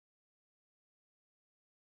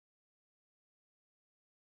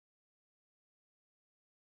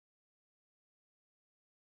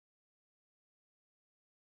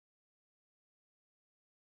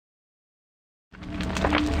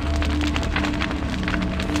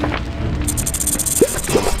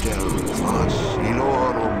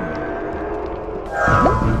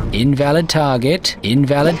Invalid target.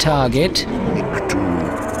 Invalid target.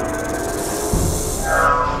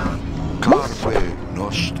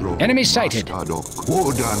 Enemy sighted.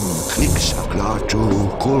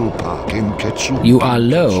 You are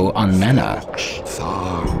low on mana.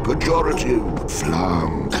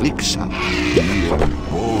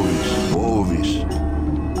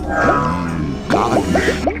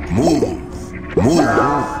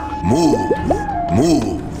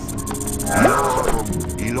 Move.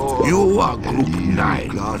 You are Group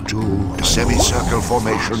 9. Semicircle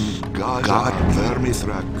formation. God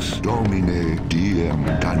Vermithrax. Domine Diem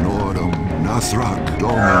Danorum. Nathrak.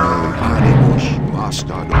 Domine Animus.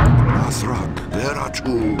 Mastodon. Nathrak.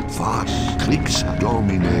 Veratu. Vas. Clixa.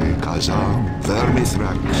 Domine Kazam.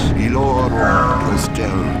 Vermithrax. Ilorum.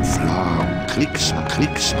 Ruftel. Flam. Clixa.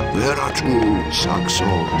 Veratu. Saxo.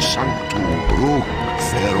 Sanctu. Ruk.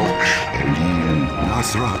 Ferox. Elil.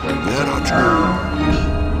 Nathrak.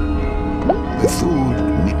 Veratu. Method,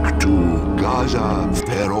 Nictu, Gaza,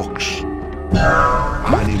 Ferox,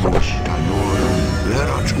 Animus, Danorum,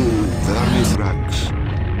 Veratu, Vermithrax.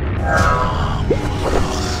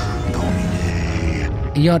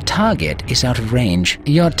 Domine. Your target is out of range.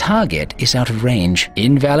 Your target is out of range.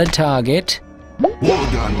 Invalid target.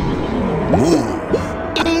 Wodan,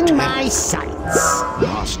 move. In my sights.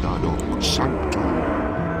 Mastodon, Sanctu.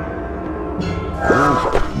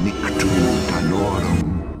 Nictu, Danorum.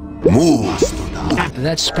 Move!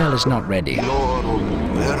 That spell is not ready.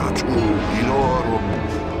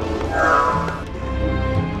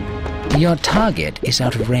 Your target is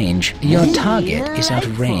out of range. Your target is out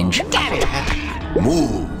of range.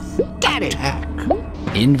 Move! Get it!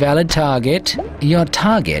 Invalid target. Your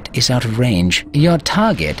target is out of range. Your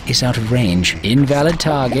target is out of range. Invalid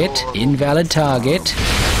target. Invalid target.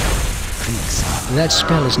 That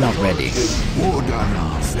spell is not ready.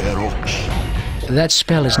 That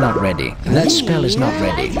spell is not ready. That spell is not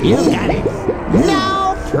ready. You got it.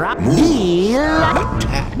 Now,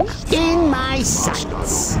 attack in my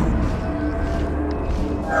sights.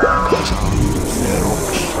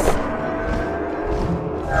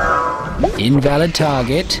 Invalid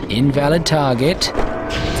target. Invalid target.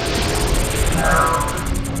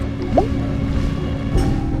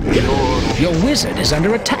 Your wizard is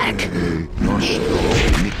under attack.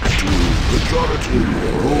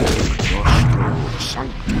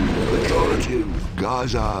 Sanctu, Pejorative,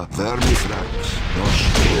 Gaza, Vermithrax,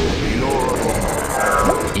 Nostro, Ilorum.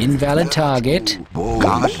 Invalid target.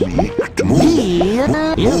 God me. You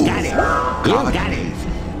got it. You got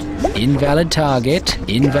it. Invalid target.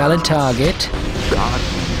 Invalid target. God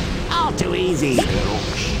All too easy.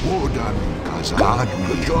 Ferox, Wodan, Gaza, God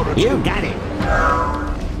Pejorative. You got it.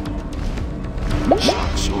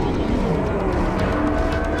 Saxo.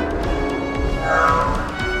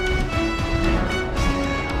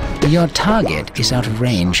 Your target is out of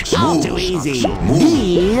range. All too easy.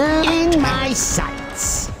 In my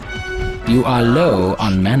sights. You are low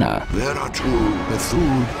on mana. Veratu,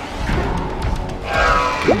 Bethud.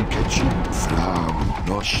 Kinketsu, Flam,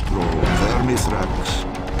 Nostro, Vermithrax.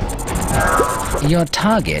 Your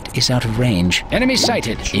target is out of range. Enemy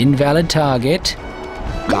sighted. Invalid target.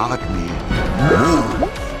 God me. Move.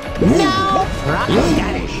 Now, you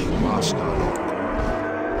got it. Master.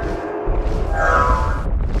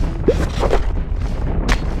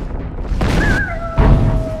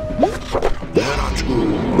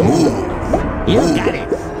 You got it.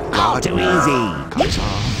 All too easy.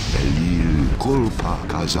 Kazam, Elil, Kulpa,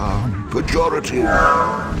 Kazam, Pejorative.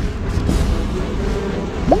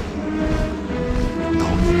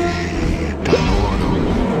 Domine, Danorum,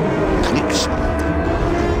 Clixa.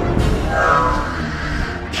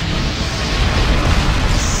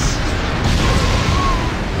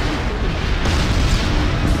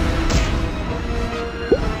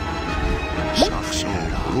 Saxo,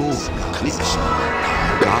 Ruf, Clixa.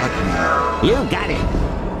 God me. You got it.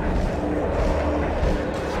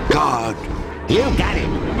 God. You got it.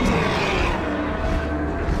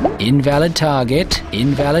 Invalid target.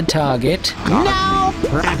 Invalid target. No.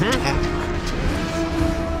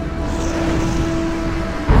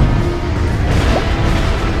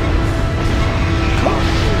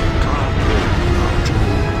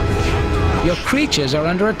 Your creatures are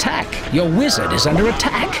under attack. Your wizard is under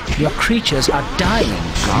attack. Your creatures are dying.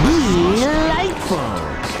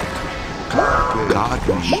 Delightful.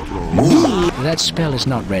 That spell is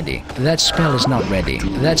not ready. That spell is not ready.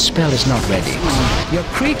 That spell is not ready. Your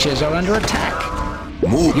creatures are under attack.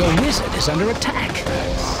 Your wizard is under attack.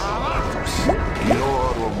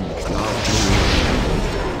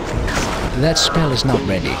 That spell is not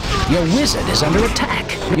ready. Your wizard is under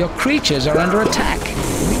attack. Your creatures are under attack.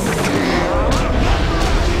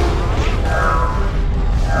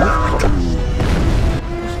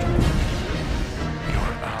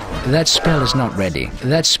 That spell is not ready.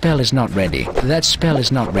 That spell is not ready. That spell is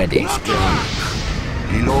not ready.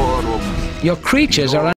 Ilorum. Your creatures are